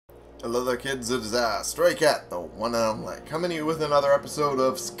Hello there kids, it is Stray Cat, the one and only, coming to you with another episode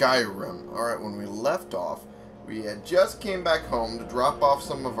of Skyrim. Alright, when we left off, we had just came back home to drop off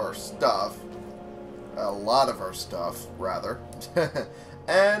some of our stuff. A lot of our stuff, rather.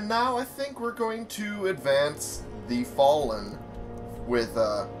 And now I think we're going to advance the Fallen with,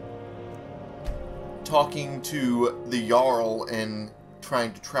 talking to the Jarl and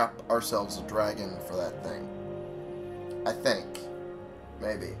trying to trap ourselves a dragon for that thing. I think.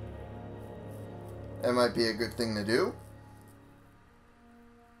 Maybe. That might be a good thing to do.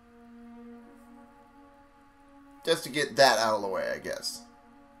 Just to get that out of the way, I guess.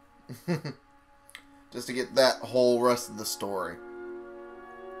 Just to get that whole rest of the story.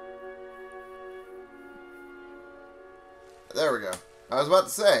 There we go. I was about to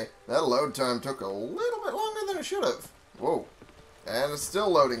say, that load time took a little bit longer than it should have. Whoa. And it's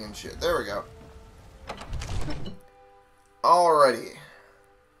still loading and shit. There we go. Alrighty.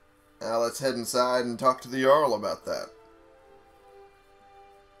 Now let's head inside and talk to the Jarl about that.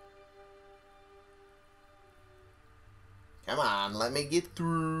 Come on, let me get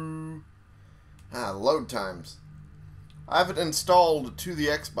through. Load times. I have it installed to the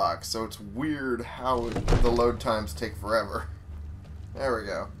Xbox, so it's weird how the load times take forever. There we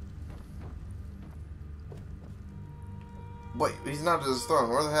go. Wait, he's not at his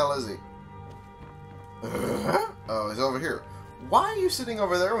throne. Where the hell is he? Oh, he's over here. Why are you sitting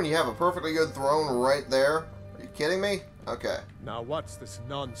over there when you have a perfectly good throne right there? Are you kidding me? Okay. Now what's this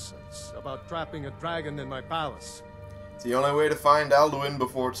nonsense about trapping a dragon in my palace? It's the only way to find Alduin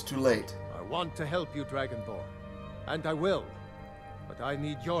before it's too late. I want to help you, Dragonborn. And I will. But I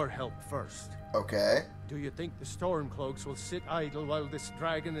need your help first. Okay. Do you think the Stormcloaks will sit idle while this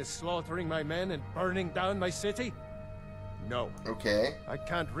dragon is slaughtering my men and burning down my city? No. Okay. I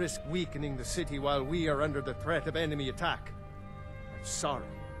can't risk weakening the city while we are under the threat of enemy attack. I'm sorry.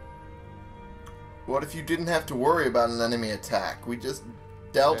 What if you didn't have to worry about an enemy attack? We just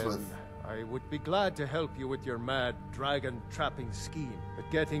dealt Then with... I would be glad to help you with your mad dragon trapping scheme, but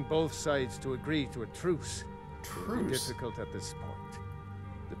getting both sides to agree to a truce will be difficult at this point.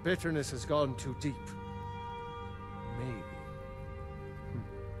 The bitterness has gone too deep. Maybe.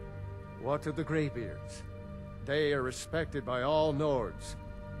 What of the Greybeards? They are respected by all Nords.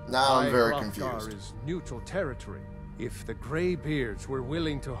 Now I'm very Hrothgar confused. is neutral territory. If the Greybeards were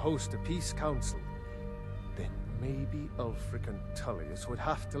willing to host a peace council, then maybe Ulfric and Tullius would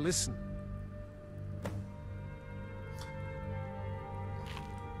have to listen.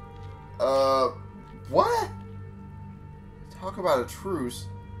 What? Talk about a truce.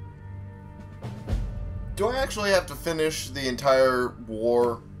 Do I actually have to finish the entire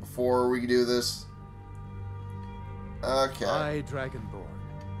war before we do this? Okay. Aye, Dragonborn.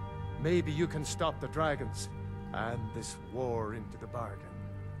 Maybe you can stop the dragons and this war into the bargain.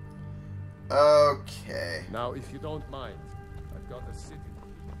 Okay. Now, if you don't mind, I've got a city.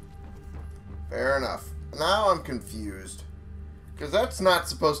 Fair enough. Now I'm confused. Because that's not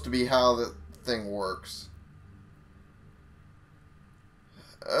supposed to be how the thing works.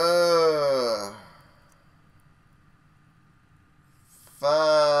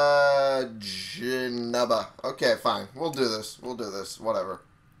 Fudginubba. Okay, fine. We'll do this. We'll do this. Whatever.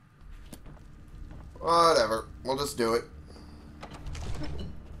 Whatever. We'll just do it.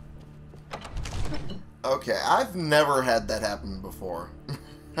 Okay, I've never had that happen before.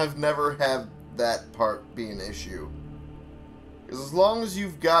 I've never had that part be an issue. Because as long as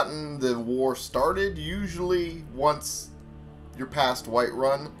you've gotten the war started, usually once you're past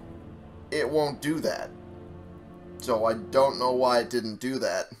Whiterun, it won't do that. So I don't know why it didn't do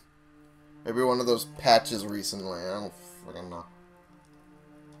that. Maybe one of those patches recently. I don't fucking know.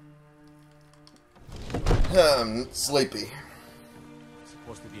 I'm sleepy.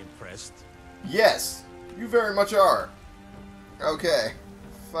 Supposed to be impressed. Yes, you very much are. Okay.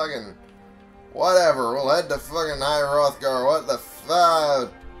 Fucking whatever. We'll head to fucking High Hrothgar. What the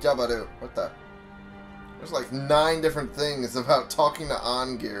fuck? Jabadoo. What the? There's like 9 different things about talking to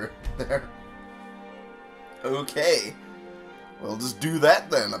Angir there. Okay. We'll just do that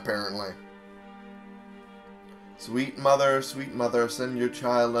then, apparently. Sweet mother, send your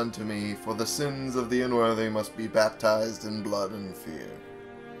child unto me, for the sins of the unworthy must be baptized in blood and fear.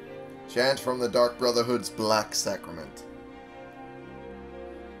 Chant from the Dark Brotherhood's Black Sacrament.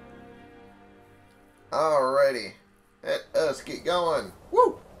 Alrighty. Let's get going.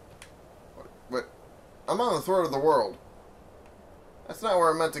 Woo! What? I'm on the throat of the world. That's not where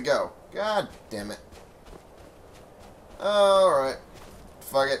I'm meant to go. God damn it. Alright.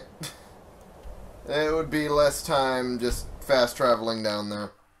 Fuck it. It would be less time just fast traveling down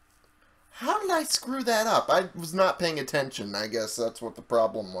there. How did I screw that up? I was not paying attention. I guess that's what the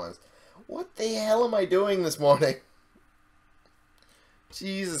problem was. What the hell am I doing this morning?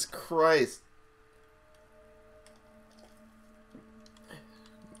 Jesus Christ.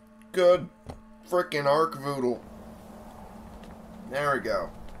 Good frickin' arc voodle. There we go.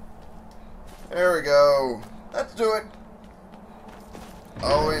 There we go. Let's do it.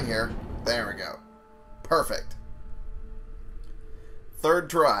 Oh, in here. There we go. Perfect. Third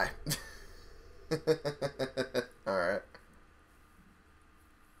try. Alright.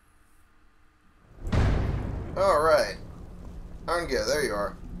 Alright. Anga, there you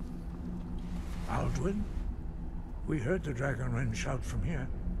are. Alduin? We heard the Dragonren shout from here.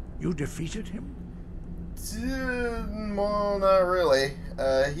 You defeated him? Well, not really.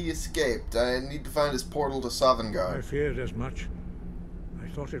 He escaped. I need to find his portal to Sovngarde. I feared as much. I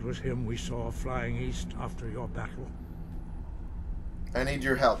thought it was him we saw flying east after your battle. I need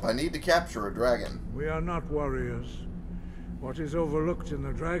your help. I need to capture a dragon. We are not warriors. What is overlooked in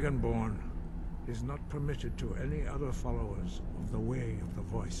the Dragonborn is not permitted to any other followers of the Way of the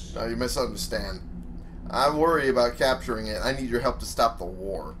Voice. No, you misunderstand. I worry about capturing it. I need your help to stop the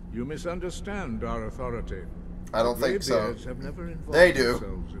war. You misunderstand our authority. I don't think so. Greybeards have never involved They do.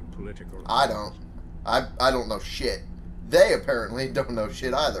 themselves in political I don't. I don't know shit. They apparently don't know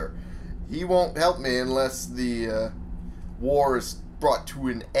shit either. He won't help me unless the war is brought to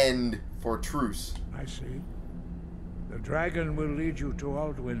an end for truce. I see. The dragon will lead you to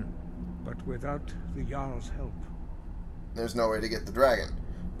Alduin, but without the Jarl's help. There's no way to get the dragon.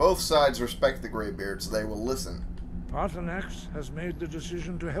 Both sides respect the Greybeards. They will listen. Paarthurnax has made the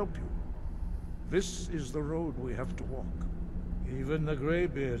decision to help you. This is the road we have to walk. Even the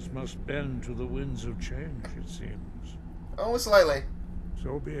Greybeards must bend to the winds of change, it seems. Only slightly.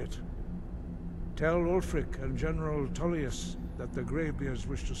 So be it. Tell Ulfric and General Tullius that the Greybeards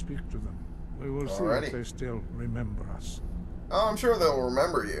wish to speak to them. We will see if they still remember us. Oh, I'm sure they'll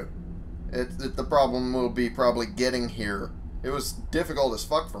remember you. The problem will be probably getting here. It was difficult as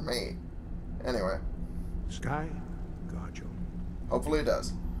fuck for me. Anyway. Sky, guard you. Hopefully it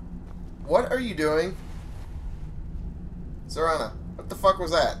does. What are you doing? Serana, what the fuck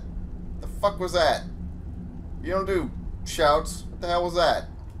was that? The fuck was that? You don't do shouts. What the hell was that?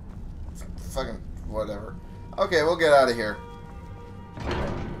 Fucking whatever. Okay, we'll get out of here.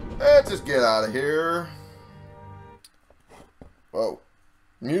 Let's just get out of here. Whoa.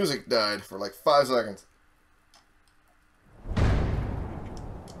 Music died for like 5 seconds.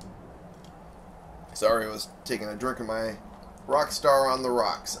 Sorry, I was taking a drink of my Rockstar on the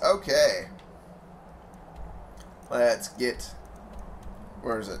Rocks. Okay. Let's get...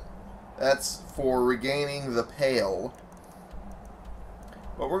 Where is it? That's for regaining the Pale.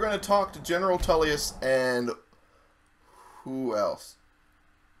 But we're going to talk to General Tullius and... Who else?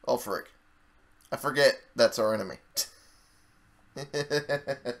 Ulfric. I forget that's our enemy.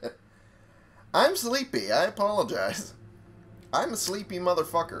 I'm sleepy. I apologize. I'm a sleepy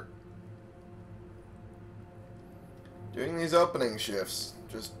motherfucker. Doing these opening shifts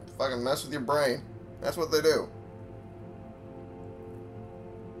just fucking mess with your brain. That's what they do.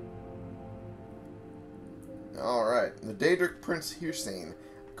 Alright. The Daedric Prince Hircine.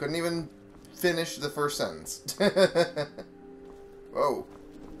 Couldn't even finish the first sentence. Whoa.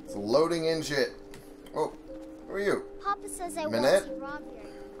 It's loading in shit. Oh. Who are you? Papa says I Minette? won't rob here.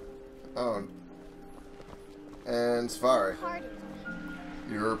 Oh. And Safari. Pardon.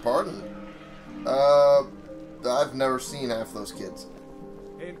 You're pardoned. I've never seen half those kids.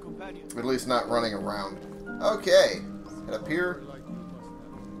 At least not running around. Okay. Head up here.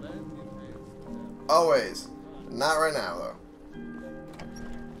 Always. Not right now, though.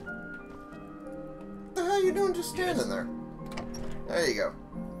 What the hell are you doing just standing there? There you go.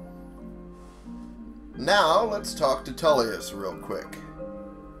 Now, let's talk to Tullius real quick.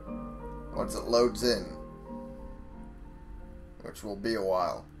 Once it loads in. Which will be a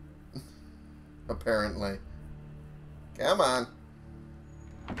while. Apparently. Come on.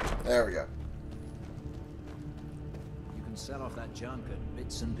 There we go. You can sell off that junk at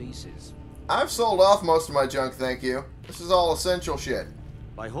bits and pieces. I've sold off most of my junk, thank you. This is all essential shit.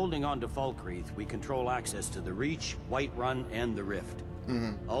 By holding on to Falkreath, we control access to the Reach, Whiterun, and the Rift.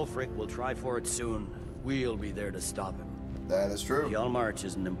 Ulfric will try for it soon. We'll be there to stop him. That is true. Hjalmarch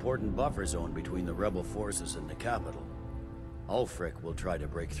is an important buffer zone between the rebel forces and the capital. Ulfric will try to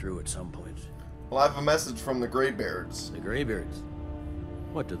break through at some point. Well, I have a message from the Greybeards. The Greybeards?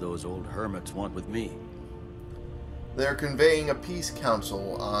 What do those old hermits want with me? They're conveying a peace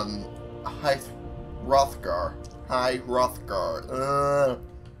council on High Hrothgar.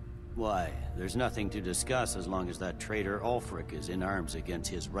 Why? There's nothing to discuss as long as that traitor Ulfric is in arms against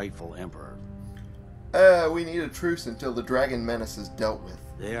his rightful emperor. We need a truce until the dragon menace is dealt with.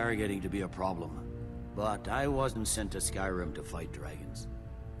 They are getting to be a problem. But I wasn't sent to Skyrim to fight dragons.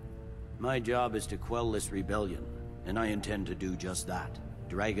 My job is to quell this rebellion, and I intend to do just that.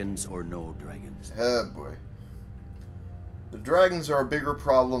 Dragons or no dragons. Oh boy. The dragons are a bigger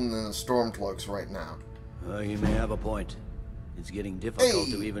problem than the Stormcloaks right now. You may have a point. It's getting difficult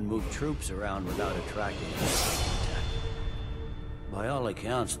to even move troops around without attracting an attack. By all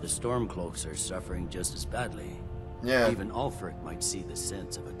accounts, the Stormcloaks are suffering just as badly. Yeah. Even Ulfric might see the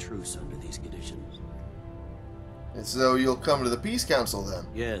sense of a truce under these conditions. And so you'll come to the Peace Council then?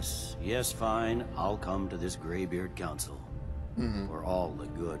 Yes, fine. I'll come to this Greybeard Council. For all the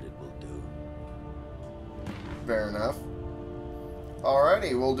good it will do. Fair enough.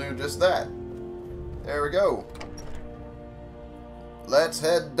 Alrighty, we'll do just that. There we go. Let's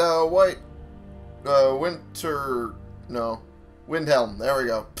head Windhelm. There we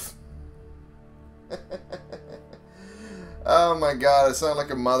go. Oh my god, I sound like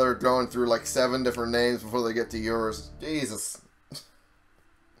a mother going through like 7 different names before they get to yours. Jesus.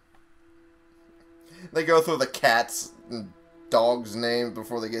 They go through the cats and dogs' names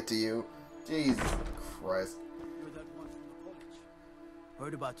before they get to you. Jesus Christ. You're that one from the college.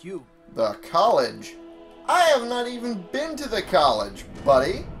 Heard about you. The college? I have not even been to the college,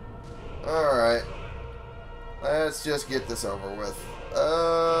 buddy. Alright. Let's just get this over with.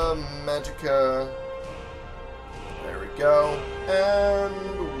 Magica. There we go.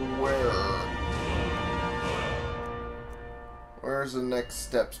 And where? Where's the next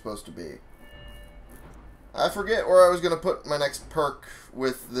step supposed to be? I forget where I was going to put my next perk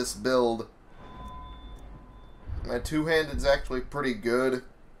with this build. My two-handed's actually pretty good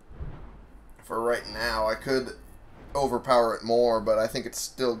for right now. I could overpower it more, but I think it's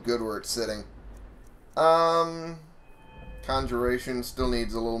still good where it's sitting. Conjuration still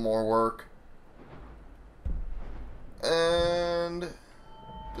needs a little more work. And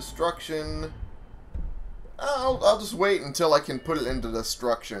destruction. I'll just wait until I can put it into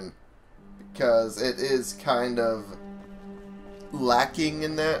destruction, because it is kind of lacking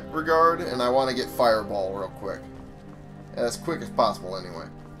in that regard, and I want to get fireball real quick. As quick as possible, anyway.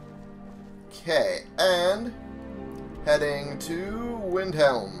 Okay, and heading to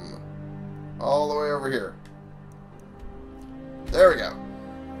Windhelm. All the way over here. There we go.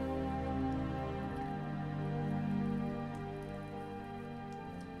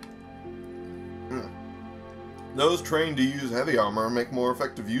 Those trained to use heavy armor make more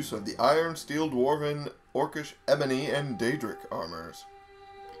effective use of the Iron, Steel, Dwarven, Orcish, Ebony, and Daedric armors.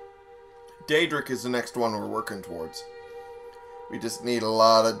 Daedric is the next one we're working towards. We just need a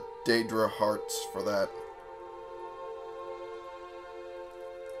lot of Daedra hearts for that.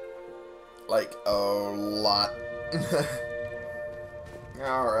 Like, a lot.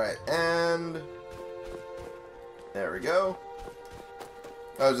 Alright, and there we go.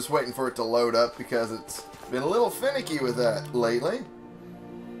 I was just waiting for it to load up because it's been a little finicky with that lately.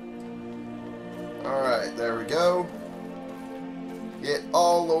 Alright, there we go. Get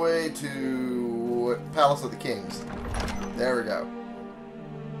all the way to Palace of the Kings. There we go.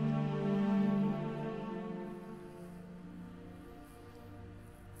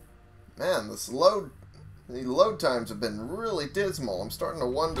 Man, the load times have been really dismal. I'm starting to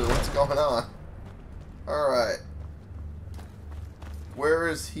wonder what's going on. Alright. Where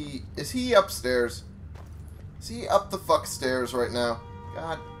is he? Is he upstairs? Is he up the fuck stairs right now?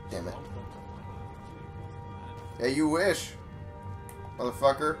 God damn it. Yeah, you wish.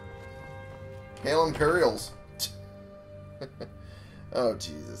 Motherfucker. Hail Imperials. Oh,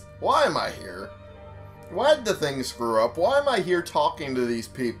 Jesus. Why am I here? Why did the thing screw up? Why am I here talking to these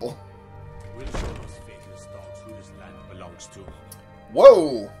people? We'll show those faithless dogs who this land belongs to.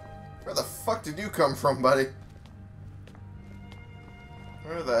 Whoa! Where the fuck did you come from, buddy?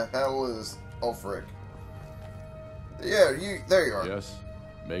 Where the hell is Ulfric? Yeah, there you are. Yes?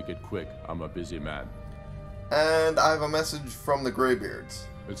 Make it quick. I'm a busy man. And I have a message from the Greybeards.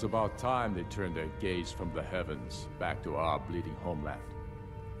 It's about time they turned their gaze from the heavens back to our bleeding homeland.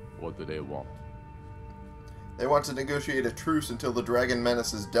 What do they want? They want to negotiate a truce until the dragon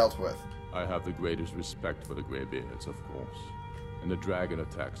menace is dealt with. I have the greatest respect for the Greybeards, of course. And the dragon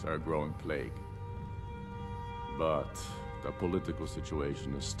attacks are a growing plague. But the political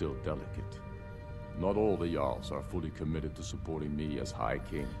situation is still delicate. Not all the Jarls are fully committed to supporting me as High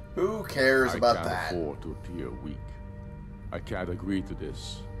King. Who cares about that? I can't afford to appear weak. I can't agree to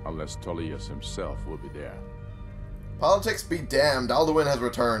this unless Tullius himself will be there. Politics be damned, Alduin has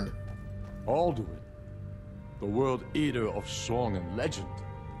returned. Alduin? The world eater of song and legend?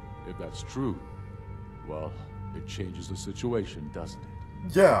 If that's true, well, it changes the situation, doesn't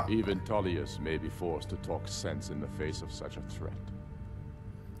it? Yeah. Even Tullius may be forced to talk sense in the face of such a threat.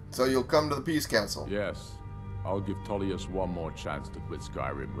 So you'll come to the Peace Council? Yes. I'll give Tullius one more chance to quit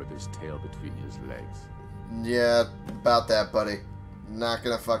Skyrim with his tail between his legs. Yeah, about that, buddy. Not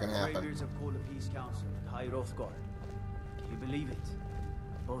gonna fucking happen. Greybeards have called a peace council at High Hrothgar. Can you believe it?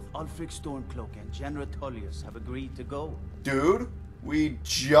 Both Ulfric Stormcloak and General Tullius have agreed to go. Dude, we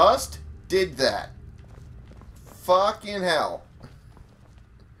just did that. Fucking hell.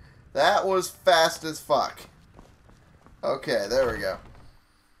 That was fast as fuck. Okay, there we go.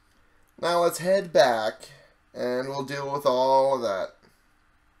 Now let's head back, and we'll deal with all of that.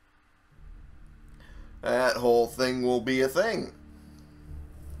 That whole thing will be a thing.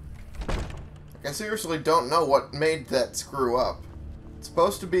 I seriously don't know what made that screw up. It's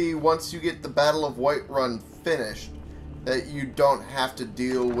supposed to be once you get the Battle of Whiterun finished, that you don't have to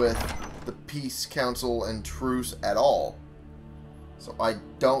deal with the Peace Council and Truce at all. So I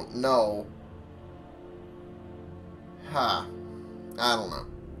don't know. I don't know.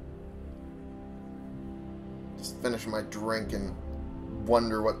 Just finish my drink and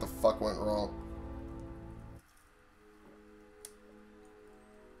wonder what the fuck went wrong.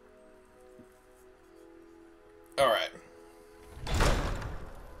 Alright.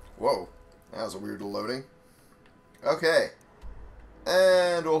 Whoa. That was a weird loading. Okay.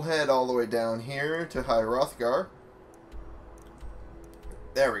 And we'll head all the way down here to High Hrothgar.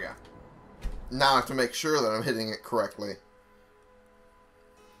 There we go. Now I have to make sure that I'm hitting it correctly.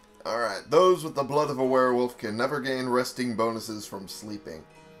 Alright. Those with the blood of a werewolf can never gain resting bonuses from sleeping.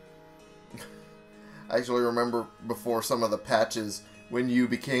 I actually remember before some of the patches, when you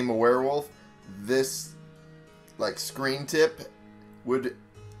became a werewolf, this like screen tip would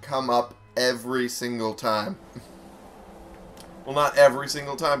come up every single time. Well, not every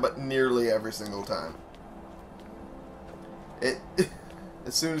single time, but nearly every single time.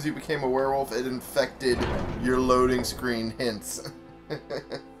 As soon as you became a werewolf, it infected your loading screen hints.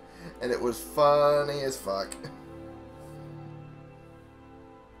 And it was funny as fuck.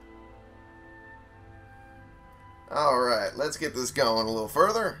 Alright, let's get this going a little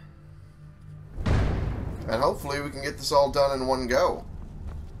further. And hopefully we can get this all done in one go.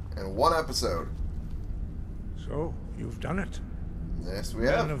 In one episode. So, you've done it. Yes, we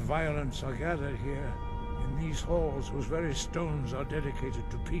have. Men of violence are gathered here, in these halls whose very stones are dedicated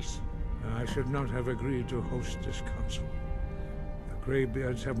to peace. I should not have agreed to host this council. The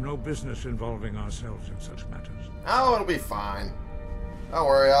Greybeards have no business involving ourselves in such matters. Oh, it'll be fine. Don't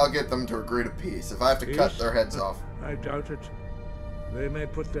worry, I'll get them to agree to peace if I have to cut their heads off. I doubt it. They may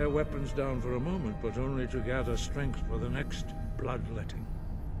put their weapons down for a moment, but only to gather strength for the next bloodletting.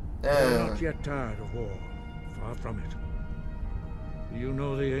 They're not yet tired of war. Far from it. Do you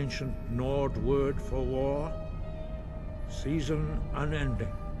know the ancient Nord word for war? Season unending.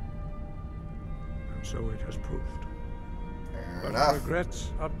 And so it has proved. Fair But enough.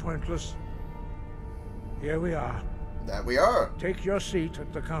 regrets are pointless. Here we are. That we are. Take your seat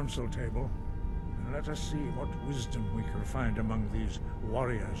at the council table, and let us see what wisdom we can find among these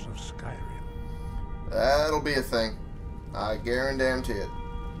warriors of Skyrim. That'll be a thing. I guarantee it.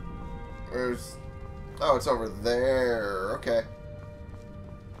 Where's... Oh, it's over there. Okay.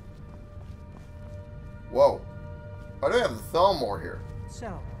 Whoa. Why do we have the Thalmor here?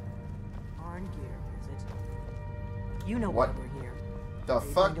 So, Arngeir, is it? You know What? why we're here. The Are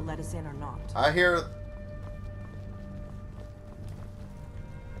you fuck? going to let us in or not? I hear...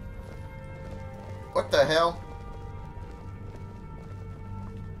 What the hell?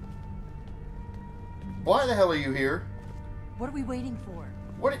 Why the hell are you here? What are we waiting for?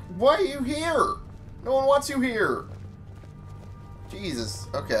 Why are you here? No one wants you here. Jesus.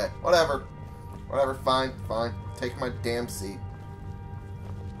 Okay. Whatever. Whatever. Fine. Fine. Take my damn seat.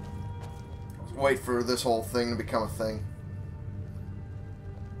 Wait for this whole thing to become a thing.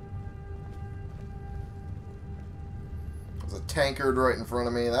 There's a tankard right in front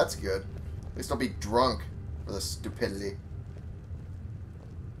of me. That's good. At least I'll be drunk for this stupidity.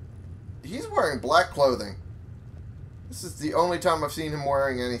 He's wearing black clothing. This is the only time I've seen him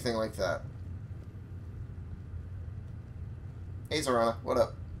wearing anything like that. Hey, Zorana. What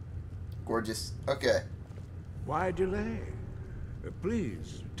up? Gorgeous. Okay. Why delay?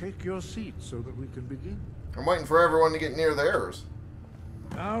 Please, take your seat so that we can begin. I'm waiting for everyone to get near theirs.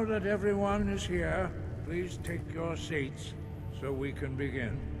 Now that everyone is here, please take your seats so we can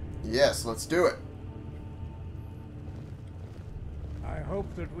begin. Yes, let's do it. I hope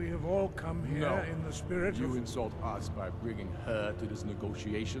that we have all come here No. in the spirit You of... insult us by bringing her to this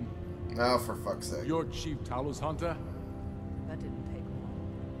negotiation? Oh, for fuck's sake. You're Chief Talos Hunter? That didn't take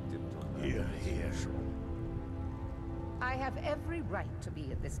long. Did Hear, hear. I have every right to be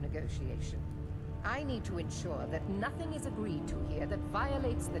at this negotiation. I need to ensure that nothing is agreed to here that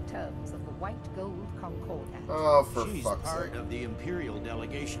violates the terms of the White Gold Concordat. Oh, for She's fuck's part sake. of the Imperial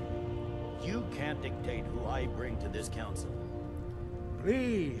delegation. You can't dictate who I bring to this council.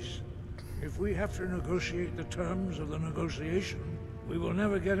 Please, if we have to negotiate the terms of the negotiation, we will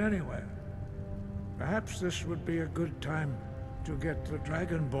never get anywhere. Perhaps this would be a good time to get the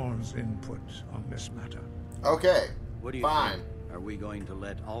Dragonborn's input on this matter. Okay, What do you fine. think? Are we going to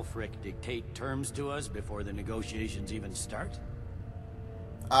let Ulfric dictate terms to us before the negotiations even start?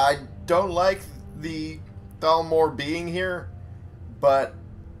 I don't like the Thalmor being here, but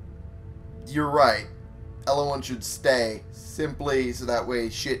you're right. Everyone should stay, simply so that way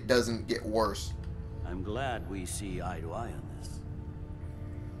shit doesn't get worse. I'm glad we see eye to eye on this.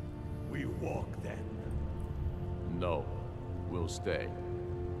 We walk then. No, we'll stay.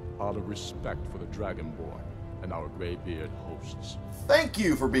 Out of respect for the Dragonborn and our Greybeard hosts. Thank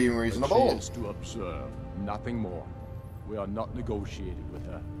you for being A reasonable. chance to observe, nothing more. We are not negotiating with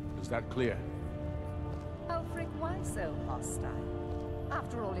her. Is that clear? Ulfric, why so hostile?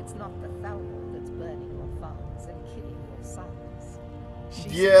 After all, it's not the Thalmor that's burning your farms and killing your sons.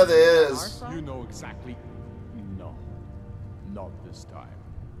 Yeah, there is. You know exactly. No, not this time.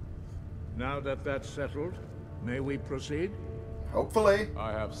 Now that that's settled, may we proceed? Hopefully.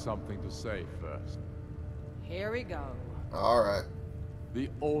 I have something to say first. Here we go. Alright. The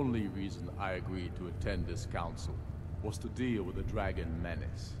only reason I agreed to attend this council was to deal with the dragon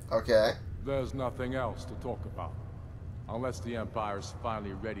menace. Okay. There's nothing else to talk about. Unless the Empire is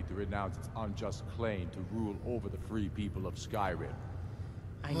finally ready to renounce its unjust claim to rule over the free people of Skyrim.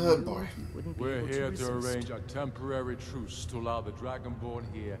 Oh boy. We're here to arrange a temporary truce to allow the Dragonborn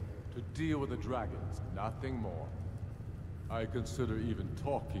here to deal with the dragons, nothing more. I consider even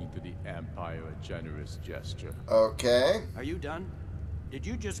talking to the Empire a generous gesture. Okay. Are you done? Did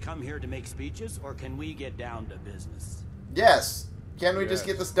you just come here to make speeches, or can we get down to business? Yes. Can we just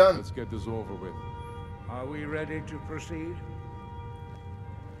get this done? Let's get this over with. Are we ready to proceed?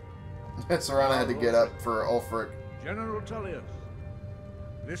 Serana had to get up for Ulfric. General Tullius,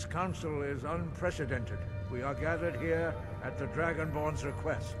 this council is unprecedented. We are gathered here at the Dragonborn's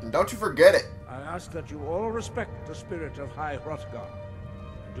request. And don't you forget it. I ask that you all respect the spirit of High Hrothgar.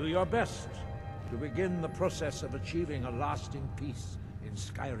 Do your best to begin the process of achieving a lasting peace in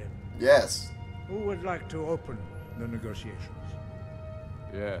Skyrim. Yes. Who would like to open the negotiations?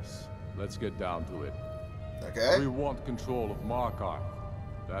 Yes, let's get down to it. Okay. We want control of Markarth.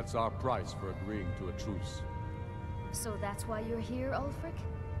 That's our price for agreeing to a truce. So that's why you're here, Ulfric?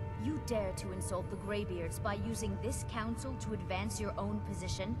 You dare to insult the Greybeards by using this council to advance your own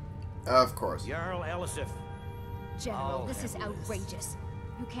position? Of course. Jarl Elisif. General, this is handle this. outrageous.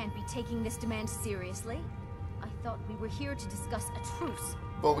 You can't be taking this demand seriously. I thought we were here to discuss a truce.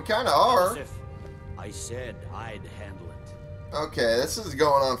 Well, we kind of are. Elisif, I said I'd handle it. Okay, this is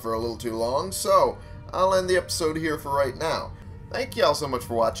going on for a little too long, so I'll end the episode here for right now. Thank you all so much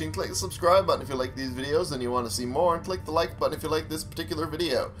for watching. Click the subscribe button if you like these videos and you want to see more, and click the like button if you like this particular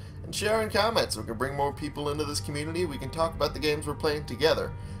video. And share and comment so we can bring more people into this community. We can talk about the games we're playing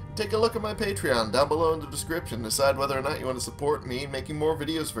together. Take a look at my Patreon down below in the description. Decide whether or not you want to support me making more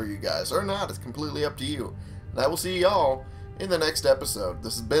videos for you guys, or not. It's completely up to you. And I will see y'all in the next episode.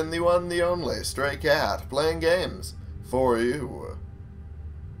 This has been the one, the only Stray Cat, playing games for you.